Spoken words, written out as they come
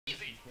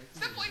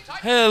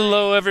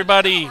Hello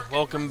everybody,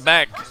 welcome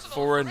back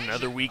for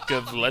another week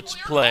of Let's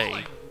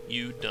Play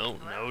You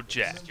Don't Know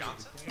Jack.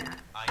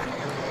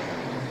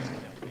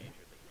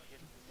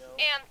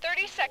 And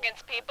 30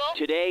 seconds, people.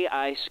 Today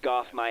I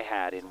scoff my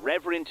hat in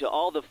reverence to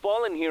all the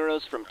fallen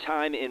heroes from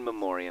time in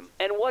memoriam.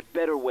 And what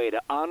better way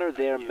to honor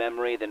their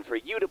memory than for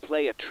you to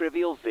play a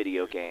trivial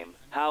video game?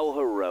 How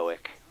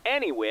heroic.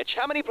 Anywhich,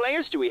 how many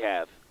players do we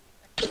have?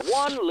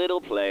 One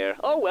little player.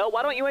 Oh well,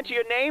 why don't you enter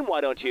your name?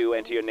 Why don't you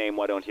enter your name?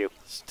 Why don't you?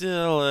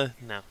 Still,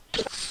 no.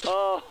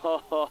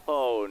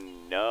 Oh,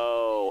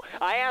 no.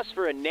 I asked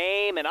for a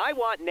name, and I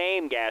want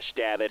name, gosh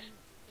dabbit.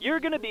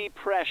 You're gonna be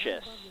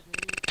Precious.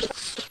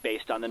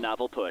 Based on the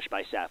novel Push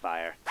by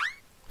Sapphire.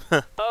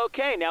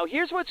 Okay, now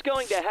here's what's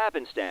going to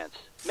happen, Stance.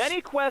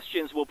 Many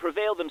questions will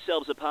prevail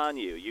themselves upon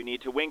you. You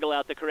need to wingle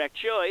out the correct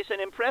choice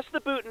and impress the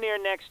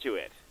boutonniere next to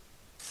it.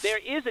 There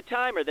is a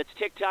timer that's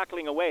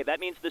tick-tockling away.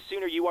 That means the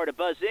sooner you are to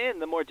buzz in,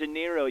 the more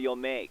dinero you'll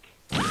make.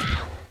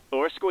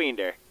 Or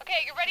squeender.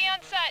 Okay, you're ready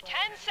on set.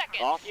 10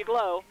 seconds. Off you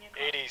glow.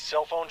 80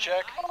 cell phone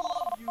check.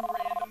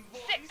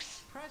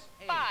 6,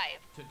 5,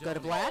 Go to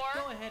black?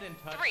 4, Go ahead and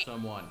touch 3.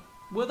 someone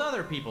with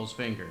other people's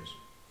fingers.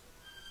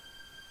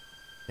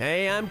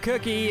 Hey, I'm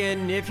Cookie,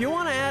 and if you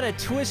want to add a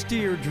twist to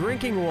your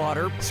drinking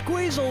water,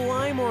 squeeze a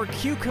lime or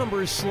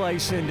cucumber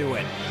slice into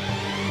it.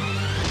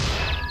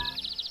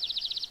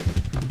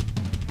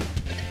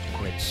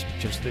 It's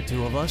just the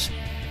two of us.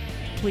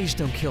 Please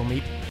don't kill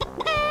me.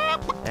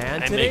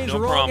 And today's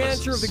wrong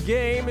answer of the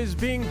game is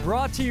being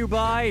brought to you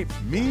by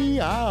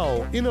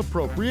Mee-Ow,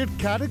 Inappropriate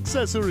Cat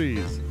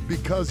Accessories.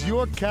 Because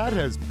your cat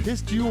has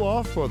pissed you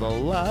off for the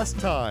last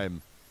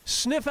time.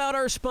 Sniff out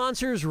our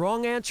sponsor's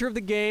wrong answer of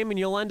the game, and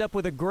you'll end up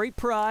with a great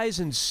prize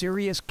and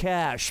serious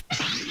cash.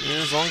 Yeah,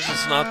 as long as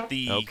it's not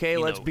the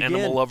let's begin.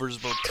 Animal Lovers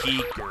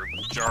Boutique or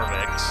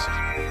Jarvex.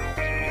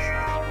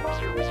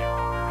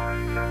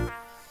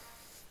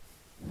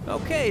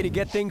 Okay, to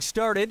get things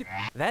started,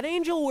 that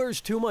angel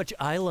wears too much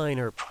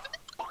eyeliner.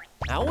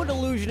 How would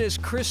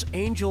illusionist Chris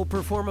Angel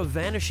perform a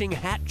vanishing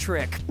hat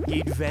trick?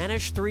 He'd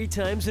vanish 3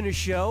 times in a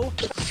show?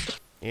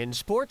 In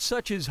sports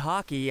such as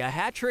hockey, a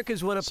hat trick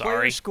is when a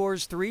player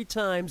scores 3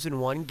 times in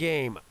one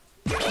game.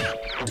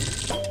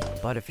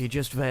 But if he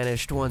just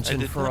vanished once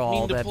and for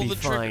all, that'd be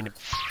fine.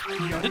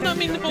 Did not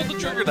mean to pull the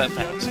trigger that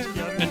fast.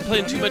 Been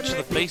playing too much of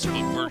the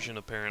Facebook version,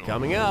 apparently.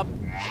 Coming up,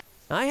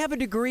 I have a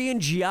degree in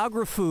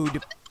geography.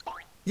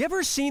 You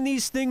ever seen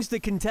these things the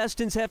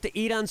contestants have to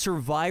eat on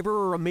Survivor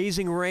or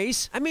Amazing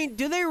Race? I mean,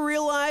 do they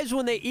realize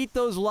when they eat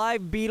those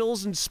live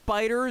beetles and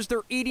spiders,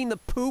 they're eating the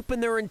poop in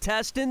their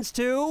intestines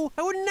too?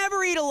 I would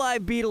never eat a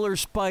live beetle or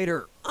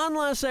spider,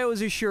 unless I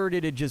was assured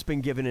it had just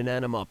been given an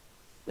enema.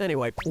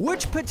 Anyway,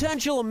 which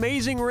potential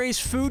Amazing Race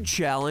food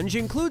challenge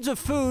includes a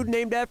food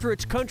named after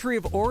its country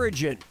of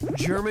origin?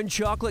 German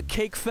chocolate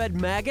cake-fed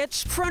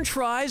maggots, French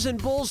fries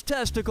and bull's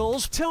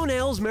testicles,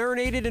 toenails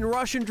marinated in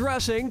Russian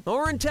dressing,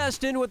 or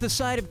intestine with a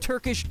side of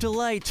Turkish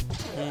delight?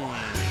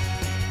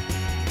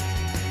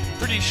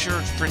 Pretty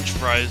sure French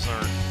fries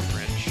aren't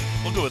French.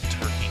 We'll go with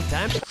turkey.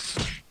 Time.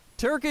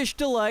 Turkish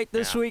delight,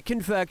 the sweet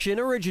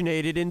confection,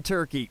 originated in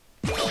Turkey.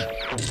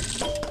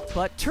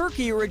 But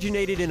turkey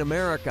originated in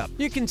America.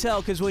 You can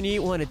tell because when you eat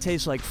one, it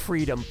tastes like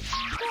freedom.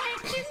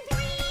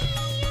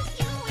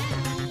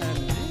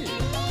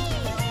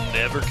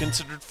 Never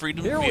considered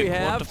freedom Here to be we a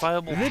have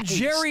quantifiable the taste.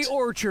 Jerry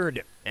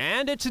Orchard.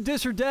 And it's a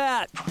this or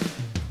dat.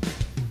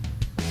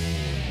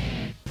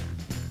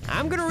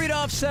 I'm going to read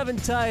off 7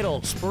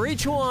 titles. For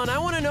each one, I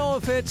want to know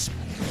if it's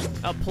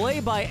a play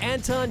by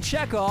Anton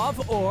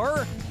Chekhov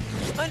or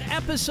an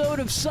episode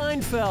of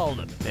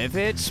Seinfeld. If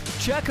it's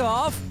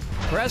Chekhov,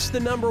 press the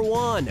number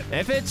 1.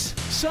 If it's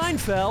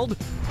Seinfeld,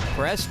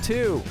 press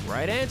 2.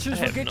 Right answers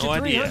will get you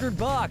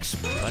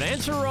 $300. But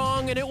answer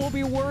wrong and it will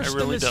be worse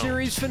than the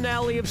series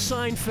finale of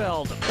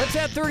Seinfeld. Let's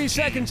have 30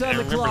 seconds on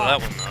the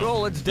clock.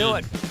 Cool, let's do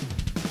it.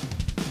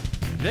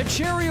 The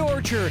Cherry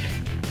Orchard.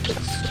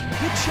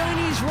 The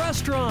Chinese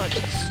Restaurant.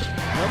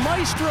 The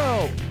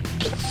Maestro.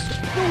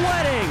 The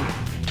Wedding.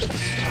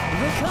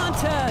 The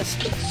Contest.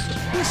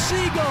 The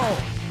Seagull.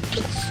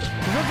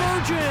 The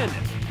Virgin.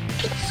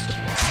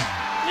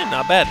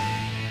 Not bad.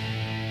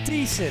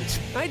 Decent.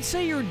 I'd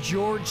say you're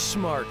George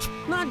Smart.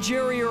 Not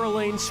Jerry or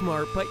Elaine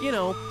Smart, but, you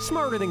know,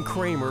 smarter than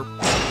Kramer.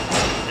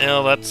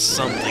 Well, that's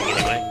something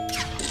anyway.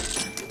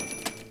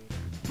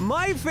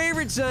 My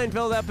favorite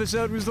Seinfeld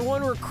episode was the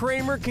one where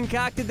Kramer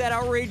concocted that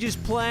outrageous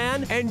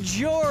plan, and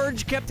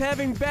George kept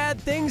having bad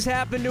things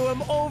happen to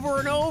him over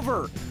and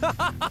over.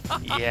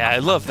 Yeah, I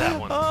love that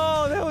one.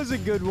 Oh, that was a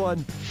good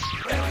one.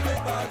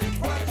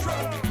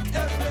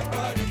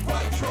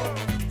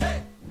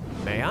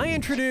 May I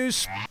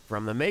introduce,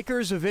 from the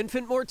makers of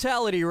Infant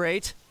Mortality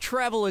Rate,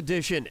 Travel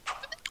Edition.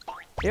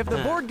 If the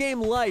board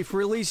game Life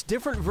released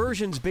different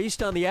versions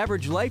based on the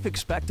average life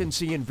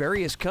expectancy in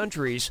various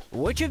countries,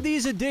 which of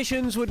these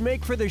editions would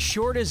make for the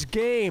shortest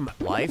game?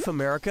 Life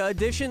America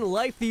Edition,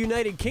 Life the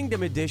United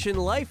Kingdom Edition,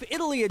 Life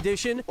Italy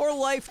Edition, or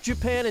Life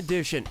Japan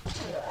Edition?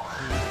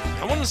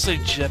 I want to say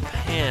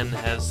Japan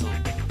has the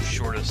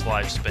shortest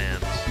lifespans.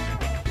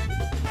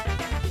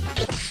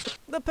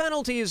 The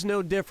penalty is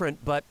no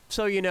different, but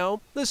so you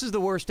know, this is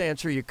the worst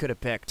answer you could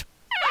have picked.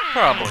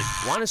 Probably.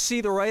 Want to see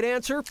the right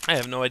answer? I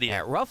have no idea.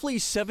 At roughly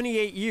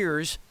 78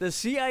 years, the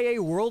CIA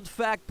World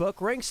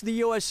Factbook ranks the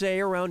USA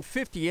around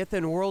 50th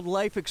in world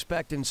life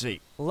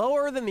expectancy,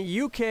 lower than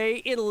the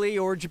UK, Italy,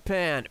 or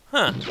Japan.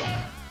 Huh.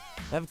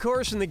 Of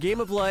course, in the game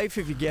of life,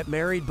 if you get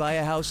married, buy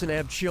a house, and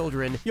have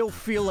children, you'll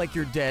feel like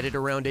you're dead at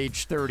around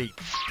age 30.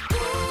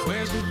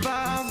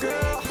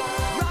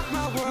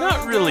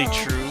 Not really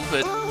true,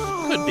 but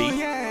could be.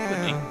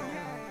 Could be.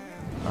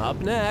 Up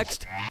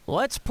next,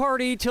 let's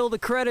party till the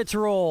credits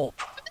roll.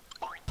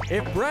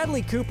 If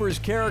Bradley Cooper's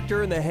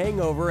character in The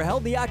Hangover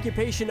held the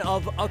occupation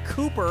of a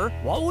Cooper,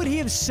 what would he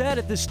have said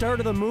at the start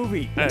of the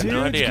movie? I have Dudes,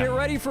 no idea. get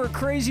ready for a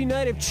crazy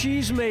night of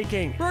cheese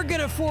making. We're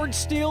gonna forge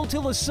steel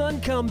till the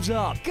sun comes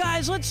up.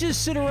 Guys, let's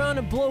just sit around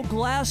and blow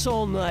glass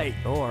all night.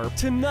 Or,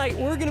 tonight,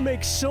 we're gonna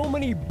make so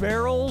many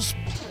barrels.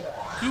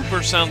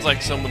 Cooper sounds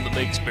like someone that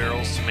makes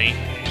barrels to me.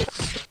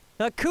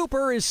 A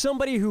Cooper is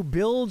somebody who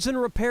builds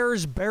and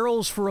repairs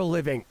barrels for a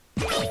living.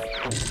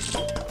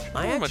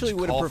 I actually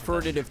would have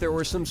preferred it if there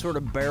were some sort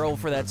of barrel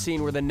for that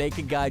scene where the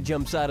naked guy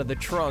jumps out of the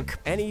trunk.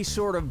 Any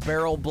sort of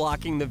barrel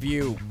blocking the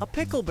view. A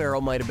pickle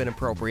barrel might have been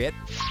appropriate.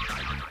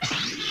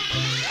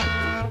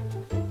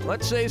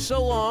 Let's say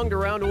so long to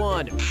round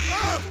one.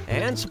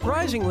 And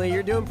surprisingly,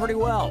 you're doing pretty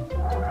well.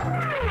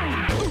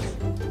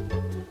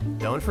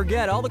 Don't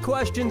forget, all the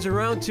questions in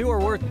round two are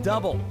worth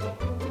double.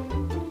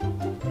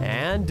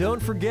 And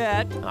don't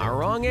forget, our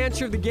wrong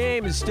answer of the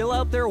game is still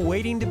out there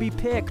waiting to be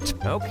picked.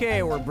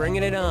 Okay, we're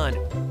bringing it on.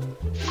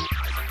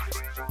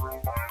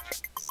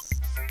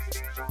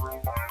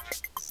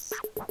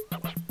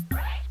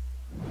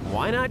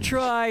 Why not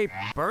try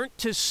Burnt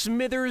to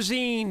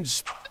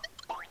Smithereens?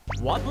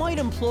 What might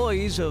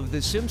employees of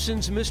The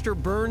Simpsons' Mr.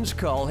 Burns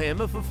call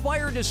him if a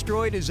fire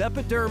destroyed his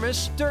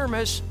epidermis,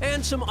 dermis,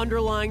 and some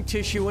underlying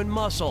tissue and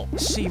muscle?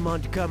 C.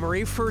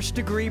 Montgomery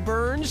first-degree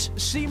burns,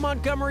 C.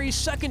 Montgomery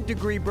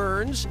second-degree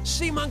burns,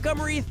 C.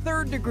 Montgomery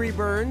third-degree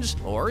burns,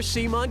 or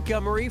C.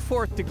 Montgomery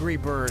fourth-degree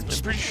burns?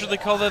 I'm pretty sure they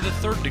call that a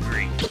third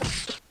degree.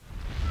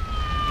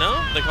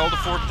 No? They called a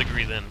fourth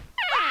degree then.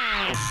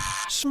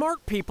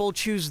 Smart people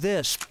choose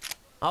this.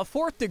 A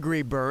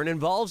fourth-degree burn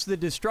involves the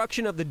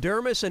destruction of the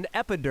dermis and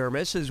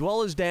epidermis as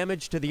well as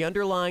damage to the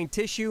underlying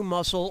tissue,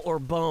 muscle, or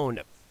bone.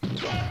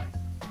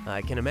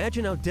 I can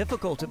imagine how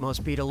difficult it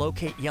must be to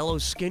locate yellow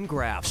skin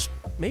grafts.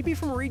 Maybe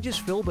from Regis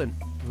Philbin.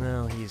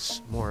 Well,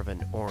 he's more of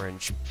an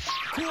orange.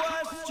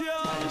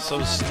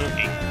 So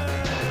snooky.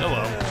 Oh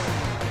well.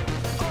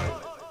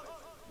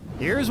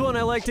 Here's one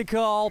I like to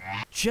call,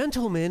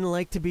 Gentlemen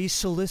Like to Be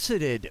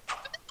Solicited.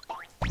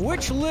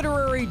 Which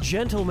literary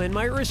gentleman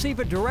might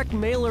receive a direct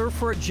mailer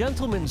for a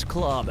gentleman's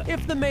club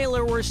if the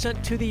mailer were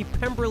sent to the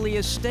Pemberley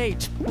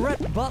estate?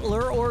 Rhett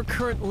Butler or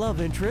current love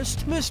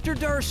interest, Mr.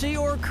 Darcy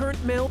or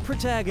current male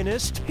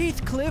protagonist,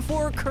 Heathcliff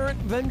or current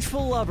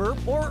vengeful lover,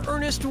 or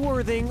Ernest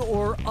Worthing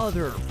or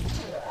other?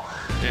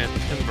 And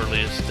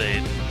Pemberley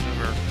Estate.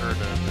 Never heard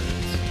of it.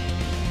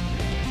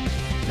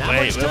 Not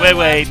Wait, much wait, time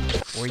wait,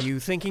 left. Were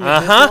you thinking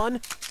of this one?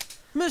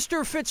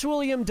 Mr.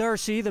 Fitzwilliam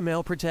Darcy, the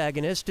male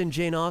protagonist in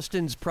Jane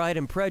Austen's Pride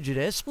and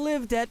Prejudice,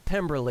 lived at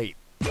Pemberley.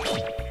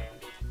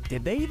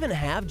 Did they even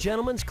have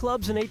gentlemen's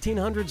clubs in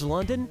 1800s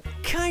London?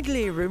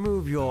 Kindly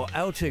remove your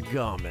outer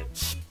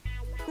garments.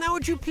 Now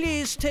would you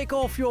please take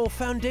off your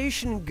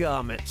foundation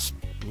garments?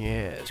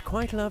 Yes,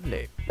 quite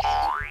lovely.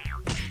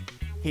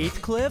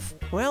 Heathcliff?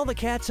 Well, the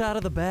cat's out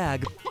of the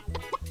bag.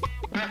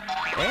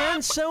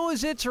 And so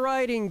is its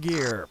riding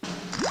gear.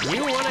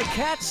 You want a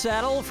cat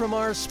saddle from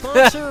our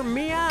sponsor,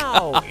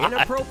 Mee-Ow,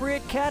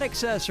 Inappropriate Cat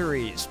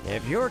Accessories.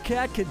 If your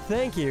cat could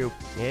thank you,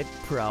 it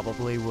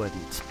probably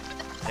wouldn't.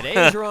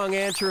 Today's wrong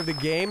answer of the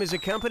game is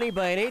accompanied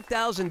by an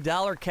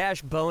 $8,000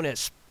 cash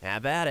bonus.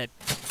 Have at it.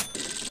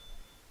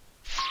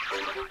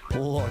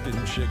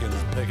 Looking chickens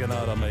picking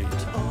out a mate.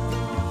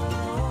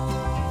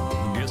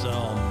 Guess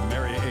I'll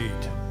marry 8.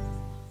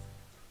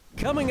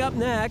 Coming up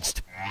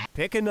next,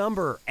 pick a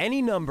number,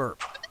 any number.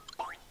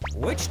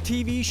 Which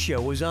TV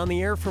show was on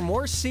the air for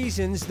more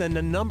seasons than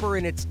the number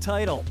in its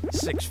title?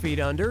 6 Feet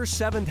Under,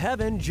 Seventh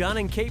Heaven, John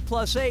and Kate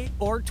Plus 8,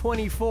 or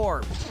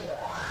 24?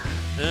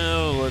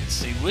 Now, let's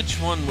see.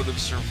 Which one would have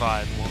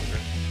survived longer?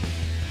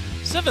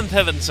 Seventh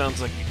Heaven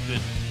sounds like a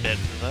good bet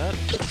for that.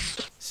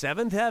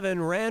 Seventh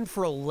Heaven ran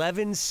for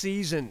 11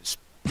 seasons.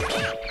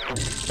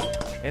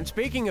 And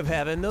speaking of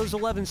heaven, those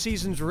 11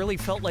 seasons really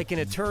felt like an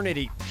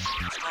eternity.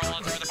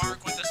 Strolling through the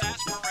park with the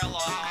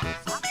sarsaparilla.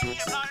 For me,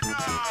 if I'm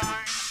right.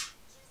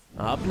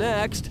 Up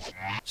next,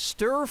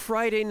 Stir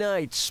Friday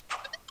Nights.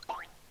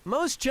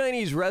 Most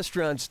Chinese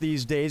restaurants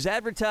these days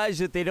advertise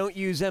that they don't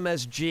use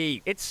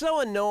MSG. It's so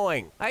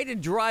annoying. I had to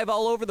drive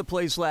all over the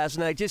place last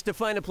night just to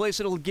find a place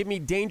that'll give me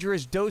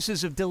dangerous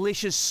doses of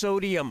delicious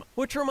sodium.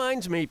 Which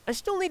reminds me, I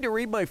still need to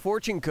read my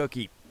fortune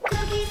cookie.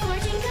 Cookie,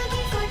 fortune,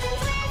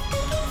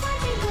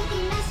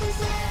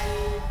 messages.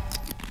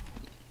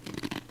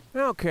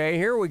 Okay,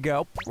 here we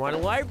go.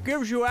 When life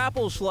gives you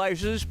apple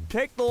slices,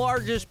 take the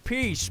largest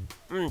piece.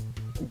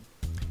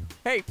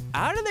 Hey,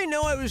 how did they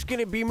know I was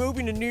going to be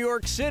moving to New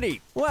York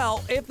City?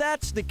 Well, if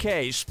that's the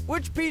case,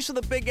 which piece of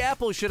the Big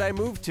Apple should I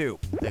move to?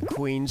 The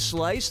Queens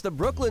slice, the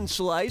Brooklyn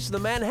slice, the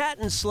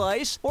Manhattan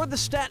slice, or the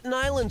Staten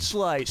Island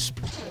slice?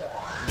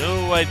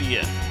 No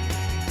idea.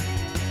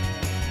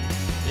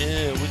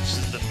 Yeah, which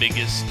is the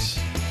biggest?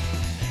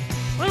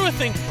 What do I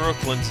think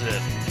Brooklyn's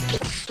in?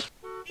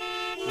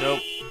 Nope.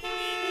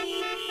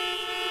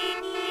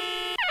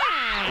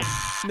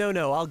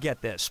 No, I'll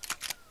get this.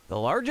 The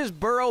largest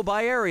borough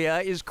by area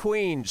is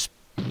Queens.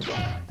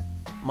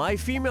 My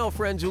female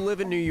friends who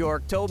live in New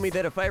York told me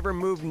that if I ever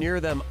moved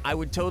near them, I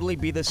would totally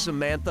be the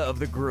Samantha of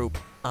the group.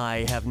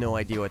 I have no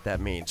idea what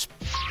that means.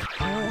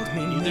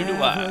 Neither do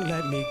I.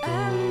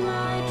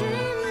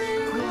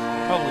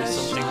 Probably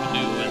something to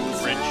do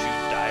with Friendship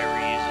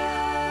Diaries.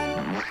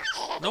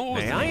 No, what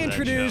was May the I name of that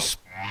introduce? show?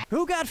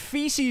 Who got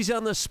feces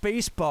on the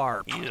space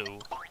bar? Ew.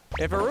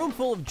 If a room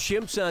full of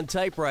chimps on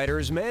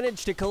typewriters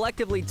managed to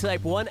collectively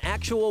type one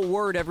actual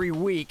word every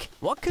week,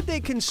 what could they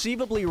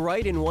conceivably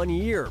write in 1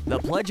 year? The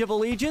Pledge of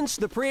Allegiance,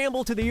 the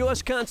preamble to the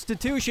U.S.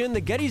 Constitution,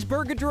 the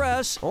Gettysburg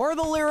Address, or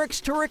the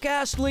lyrics to Rick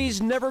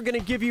Astley's Never Gonna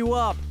Give You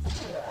Up?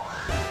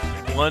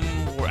 One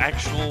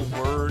actual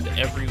word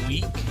every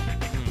week?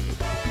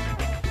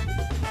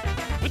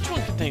 Which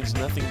one contains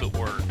nothing but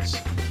words?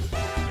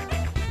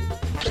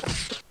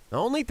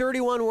 Only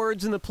 31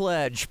 words in the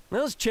pledge.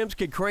 Those chimps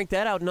could crank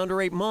that out in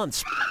under 8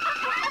 months.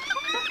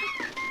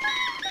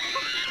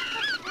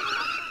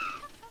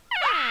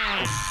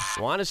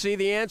 Want to see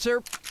the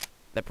answer?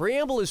 The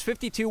preamble is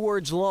 52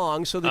 words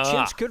long, so the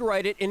chimps could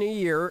write it in a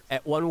year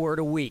at 1 word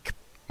a week.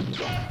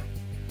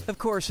 Of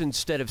course,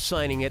 instead of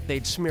signing it,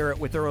 they'd smear it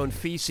with their own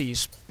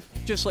feces,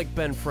 just like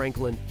Ben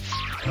Franklin.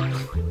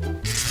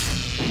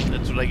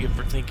 That's what I get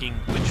for thinking,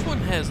 which one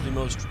has the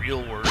most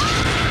real words?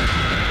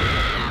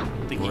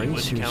 Thinking you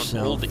would count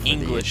Old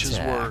English as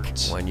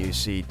words. When you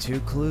see 2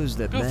 clues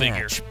that Go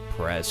match, figure.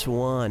 press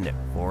 1.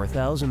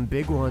 4,000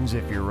 big ones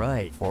if you're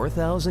right.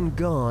 4,000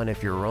 gone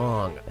if you're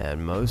wrong.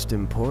 And most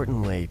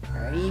importantly,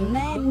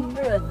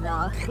 Remember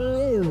the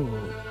clue.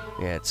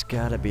 it's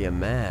gotta be a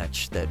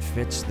match that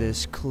fits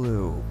this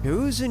clue.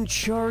 Who's in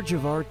charge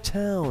of our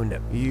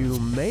town? You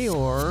may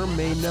or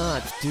may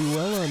not do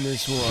well on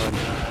this one.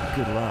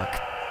 Good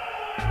luck.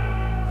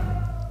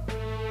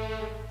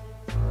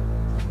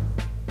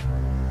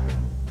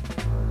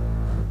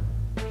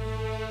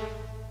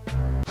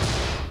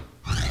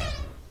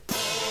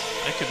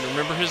 I couldn't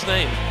remember his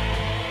name.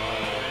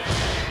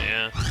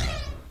 Yeah.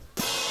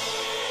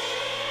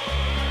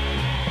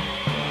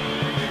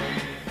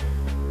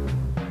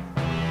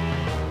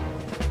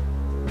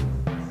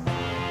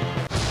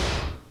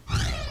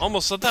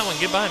 Almost let that one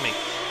get by me.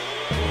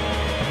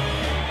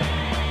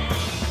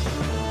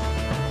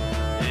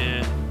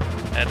 Yeah.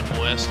 Adam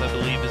West, I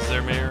believe, is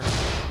their mayor.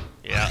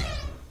 Yeah.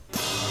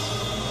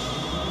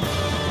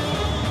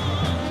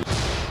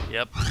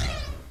 Yep.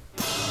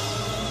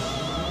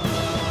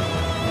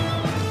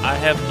 I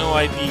have no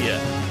idea.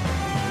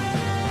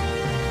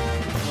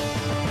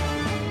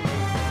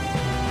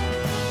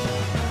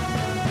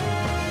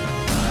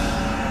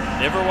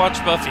 Never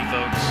watched Buffy,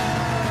 folks.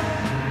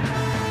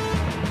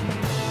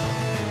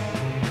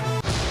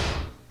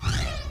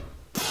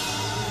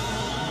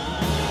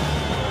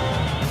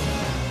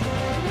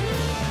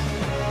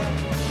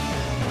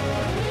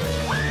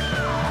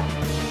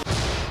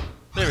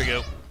 There we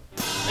go.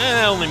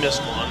 I only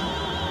missed one.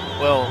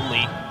 Well, only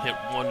hit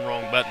one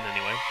wrong button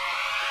anyway.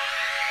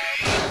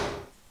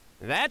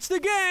 That's the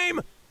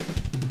game!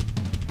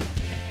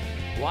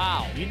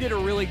 Wow, you did a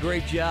really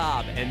great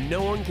job, and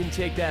no one can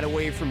take that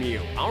away from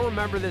you. I'll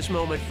remember this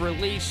moment for at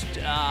least,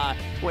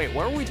 wait,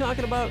 what are we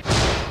talking about?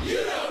 You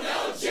don't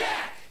know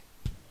Jack!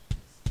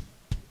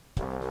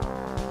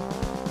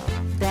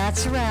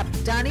 That's a wrap.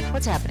 Donnie,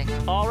 what's happening?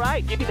 All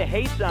right, give me the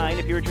hey sign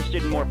if you're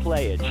interested in more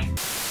playage.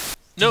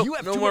 Nope, You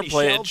have no too more many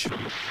playage.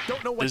 shelves.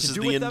 Don't know what This to is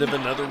do the with end them? of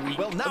another week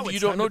Well, now of it's You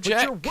Don't time Know to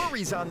Jack. put your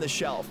worries on the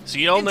shelf.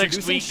 See y'all next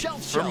Introducing week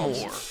shelf for shelves.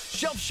 more.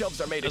 Shelf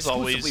shelves are made As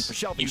exclusively always, for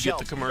shelving you get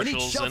shelves. the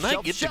commercials, each shelf and I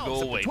shelf get to shelves go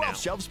up away 12 now.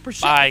 shelves per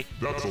shelf. Bye.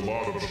 That's a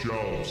lot of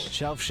shelves.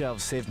 Shelf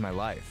shelves saved my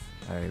life.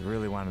 I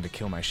really wanted to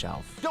kill my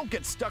shelf. Don't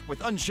get stuck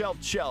with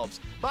unshelved shelves.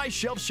 Buy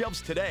shelf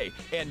shelves today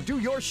and do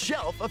your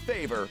shelf a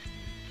favor.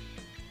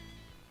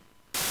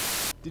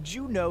 Did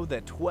you know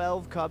that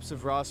 12 cups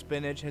of raw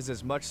spinach has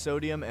as much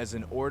sodium as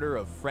an order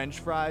of French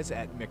fries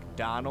at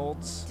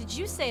McDonald's? Did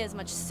you say as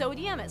much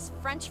sodium as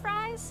French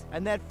fries?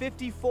 And that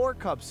 54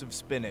 cups of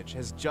spinach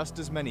has just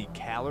as many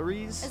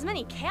calories? As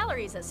many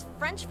calories as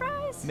French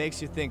fries?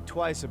 Makes you think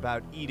twice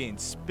about eating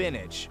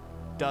spinach,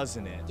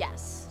 doesn't it?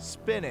 Yes.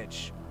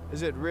 Spinach.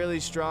 Is it really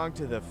strong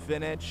to the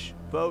finish?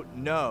 Vote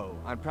no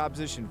on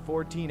Proposition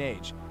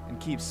 14H and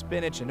keep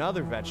spinach and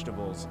other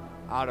vegetables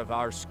out of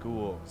our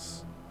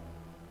schools.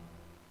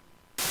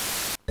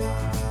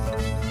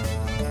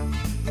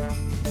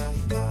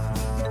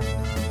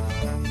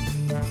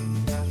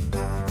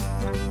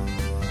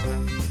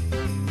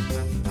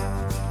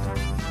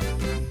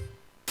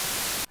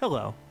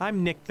 Hello,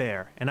 I'm Nick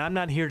Bear, and I'm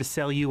not here to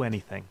sell you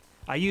anything.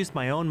 I used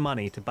my own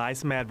money to buy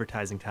some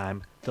advertising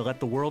time to let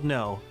the world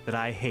know that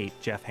I hate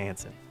Jeff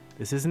Hansen.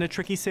 This isn't a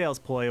tricky sales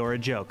ploy or a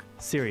joke.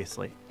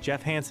 Seriously,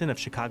 Jeff Hansen of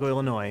Chicago,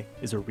 Illinois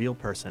is a real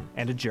person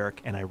and a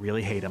jerk, and I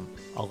really hate him.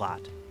 A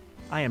lot.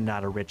 I am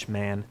not a rich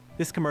man.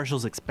 This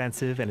commercial's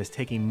expensive and is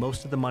taking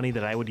most of the money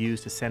that I would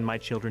use to send my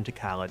children to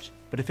college.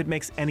 But if it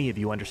makes any of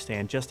you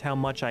understand just how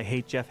much I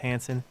hate Jeff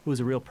Hansen, who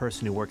is a real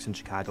person who works in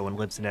Chicago and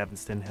lives in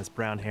Evanston, has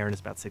brown hair and is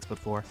about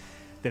 6'4",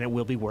 then it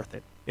will be worth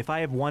it. If I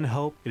have one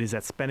hope, it is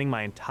that spending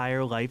my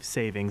entire life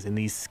savings in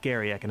these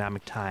scary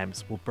economic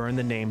times will burn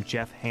the name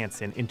Jeff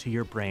Hansen into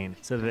your brain,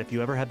 so that if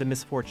you ever had the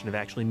misfortune of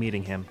actually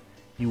meeting him,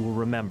 you will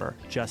remember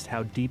just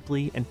how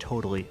deeply and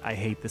totally I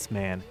hate this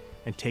man,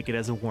 and take it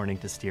as a warning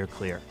to steer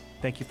clear.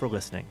 Thank you for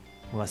listening,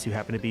 unless you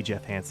happen to be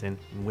Jeff Hansen,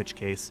 in which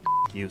case,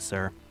 you,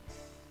 sir.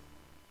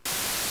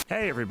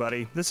 Hey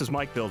everybody, this is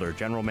Mike Builder,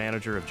 General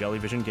Manager of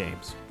Jellyvision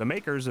Games, the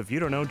makers of You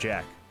Don't Know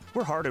Jack.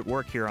 We're hard at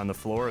work here on the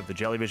floor of the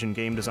Jellyvision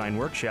Game Design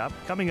Workshop,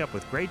 coming up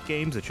with great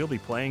games that you'll be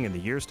playing in the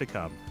years to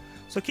come.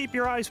 So keep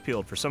your eyes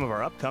peeled for some of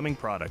our upcoming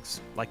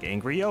products, like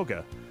Angry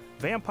Yoga,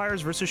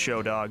 Vampires vs.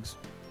 Show Dogs,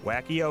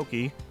 Wacky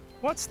Okie,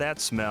 What's That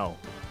Smell?,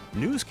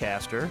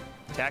 Newscaster,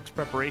 Tax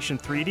Preparation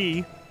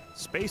 3D,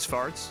 Space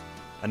Farts,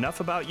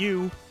 Enough About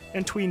You,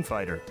 and Tween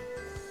Fighter.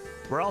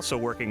 We're also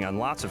working on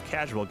lots of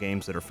casual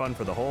games that are fun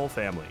for the whole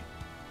family.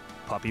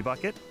 Puppy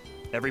Bucket,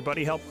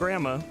 Everybody Help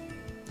Grandma,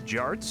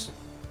 Jarts,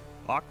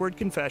 Awkward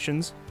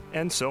Confessions,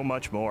 and so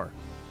much more.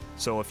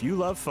 So if you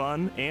love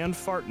fun and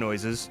fart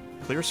noises,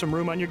 clear some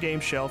room on your game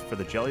shelf for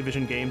the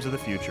Jellyvision games of the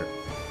future.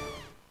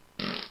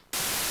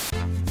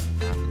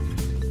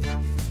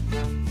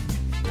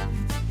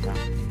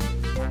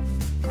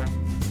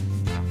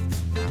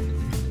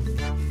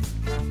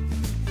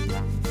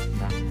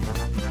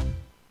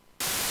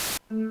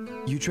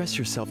 You dress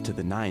yourself to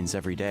the nines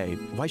every day.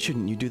 Why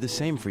shouldn't you do the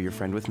same for your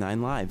friend with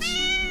 9 lives?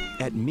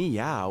 At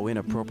Mee-Ow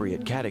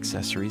Inappropriate Cat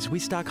Accessories, we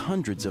stock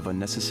hundreds of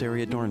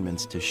unnecessary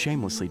adornments to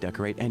shamelessly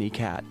decorate any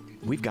cat.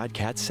 We've got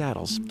cat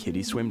saddles,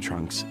 kitty swim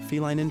trunks,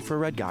 feline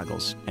infrared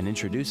goggles, and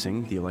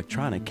introducing the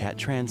electronic cat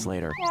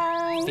translator.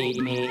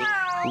 Feed me,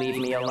 leave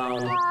me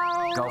alone,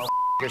 go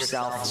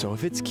yourself. So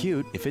if it's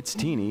cute, if it's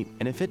teeny,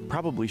 and if it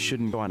probably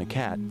shouldn't go on a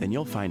cat, then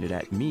you'll find it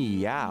at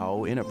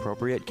Mee-Ow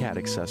Inappropriate Cat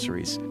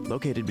Accessories,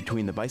 located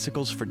between the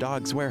Bicycles for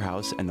Dogs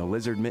warehouse and the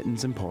Lizard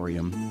Mittens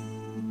Emporium.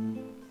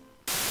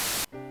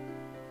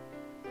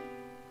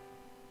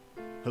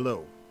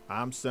 Hello,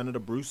 I'm Senator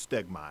Bruce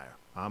Stegmeyer.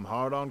 I'm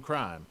hard on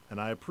crime, and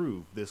I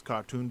approve this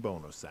cartoon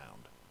bonus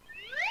sound.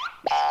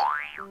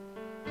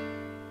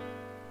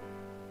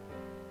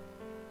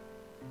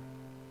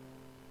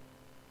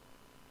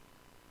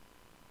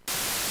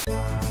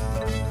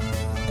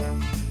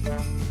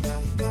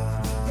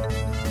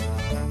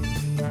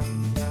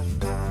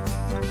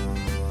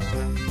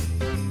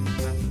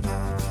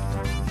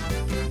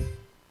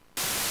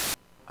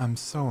 I'm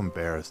so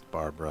embarrassed,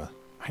 Barbara.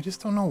 I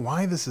just don't know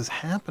why this is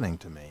happening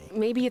to me.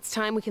 Maybe it's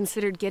time we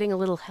considered getting a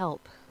little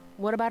help.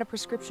 What about a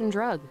prescription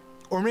drug?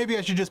 Or maybe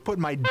I should just put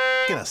my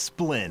in a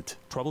splint.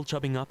 Trouble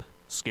chubbing up?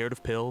 Scared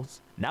of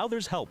pills? Now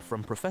there's help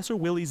from Professor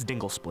Willie's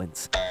Dingle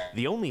Splints,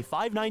 the only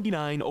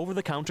 $5.99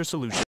 over-the-counter solution.